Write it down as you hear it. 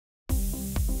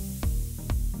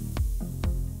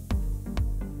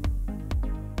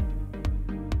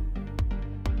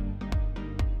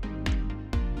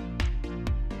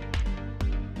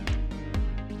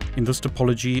In this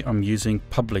topology, I'm using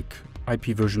public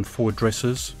IP version 4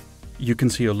 addresses. You can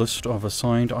see a list of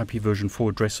assigned IP version 4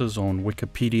 addresses on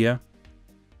Wikipedia.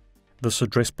 This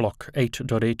address block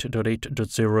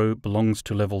 8.8.8.0 belongs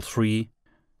to level 3,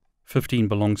 15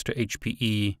 belongs to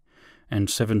HPE, and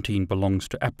 17 belongs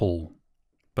to Apple.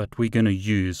 But we're going to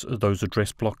use those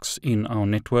address blocks in our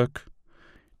network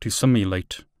to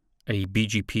simulate a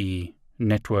BGP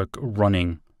network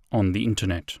running on the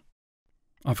internet.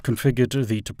 I've configured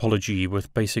the topology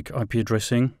with basic IP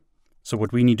addressing. So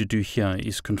what we need to do here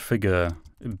is configure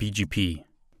BGP.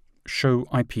 Show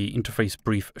IP interface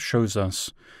brief shows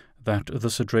us that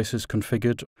this address is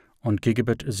configured on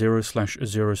gigabit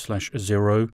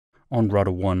 0/0/0 on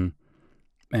router 1,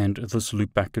 and this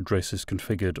loopback address is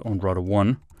configured on router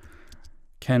 1.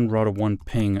 Can router 1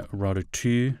 ping router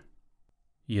 2?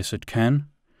 Yes, it can.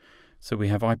 So we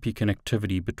have IP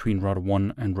connectivity between router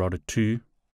 1 and router 2.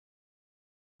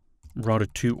 Router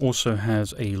 2 also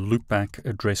has a loopback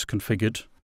address configured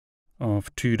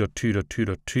of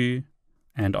 2.2.2.2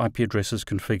 and IP addresses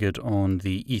configured on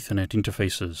the Ethernet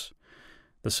interfaces.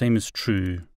 The same is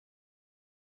true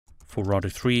for router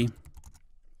 3,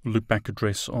 loopback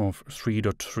address of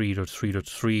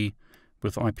 3.3.3.3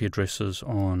 with IP addresses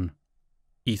on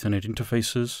Ethernet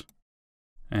interfaces.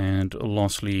 And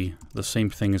lastly, the same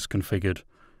thing is configured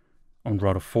on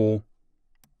router 4.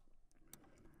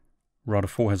 Router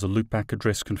 4 has a loopback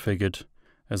address configured,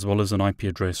 as well as an IP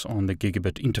address on the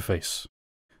gigabit interface.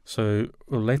 So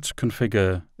let's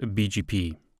configure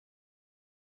BGP.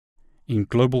 In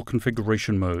global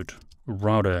configuration mode,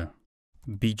 router,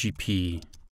 BGP,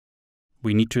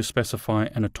 we need to specify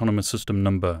an autonomous system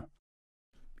number.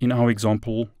 In our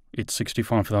example, it's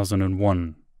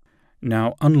 65001.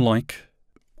 Now, unlike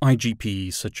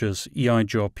IGP such as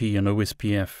EIGRP and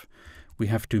OSPF, we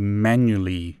have to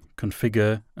manually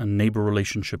configure neighbor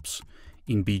relationships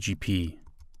in BGP.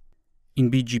 In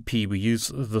BGP, we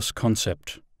use this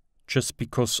concept. Just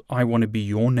because I want to be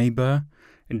your neighbor,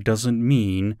 it doesn't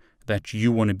mean that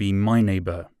you want to be my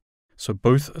neighbor. So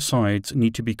both sides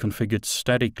need to be configured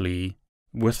statically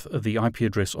with the IP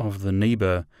address of the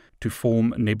neighbor to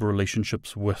form neighbor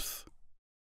relationships with.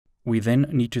 We then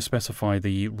need to specify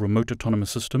the remote autonomous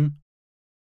system,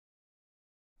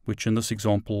 which in this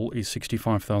example is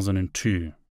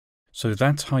 65002. So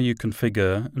that's how you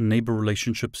configure neighbor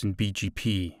relationships in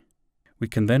BGP. We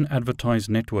can then advertise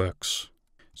networks.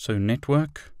 So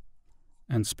network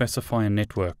and specify a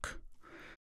network.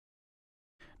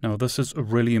 Now this is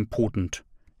really important.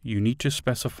 You need to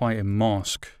specify a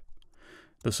mask.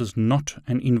 This is not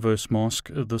an inverse mask.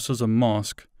 This is a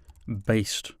mask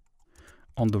based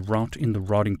on the route in the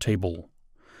routing table.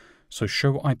 So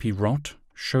show IP route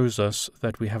shows us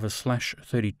that we have a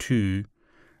 /32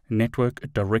 network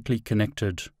directly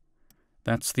connected.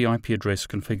 That's the IP address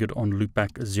configured on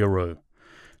loopback 0.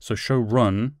 So show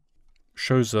run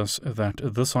shows us that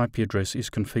this IP address is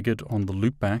configured on the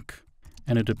loopback,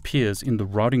 and it appears in the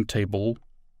routing table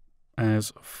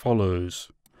as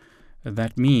follows.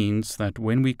 That means that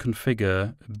when we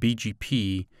configure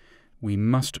BGP, we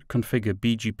must configure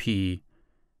BGP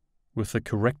with the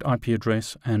correct IP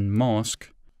address and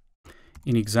mask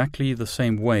in exactly the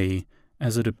same way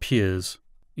as it appears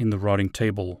in the routing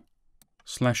table.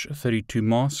 /32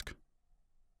 mask.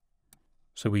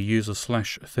 So we use a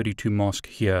 /32 mask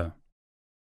here.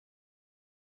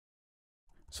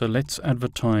 So let's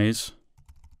advertise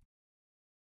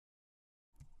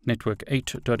network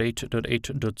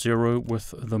 8.8.8.0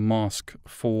 with the mask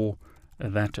for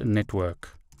that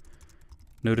network.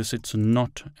 Notice it's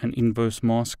not an inverse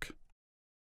mask.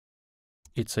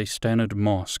 It's a standard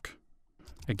mask.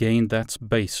 Again, that's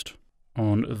based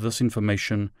on this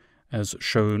information as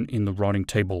shown in the routing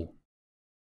table.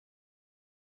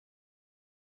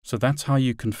 So that's how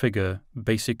you configure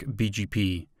basic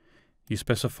BGP. You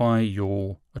specify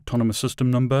your autonomous system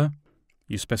number,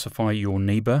 you specify your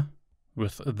neighbor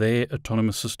with their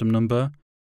autonomous system number,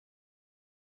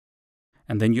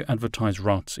 and then you advertise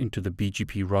routes into the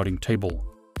BGP routing table.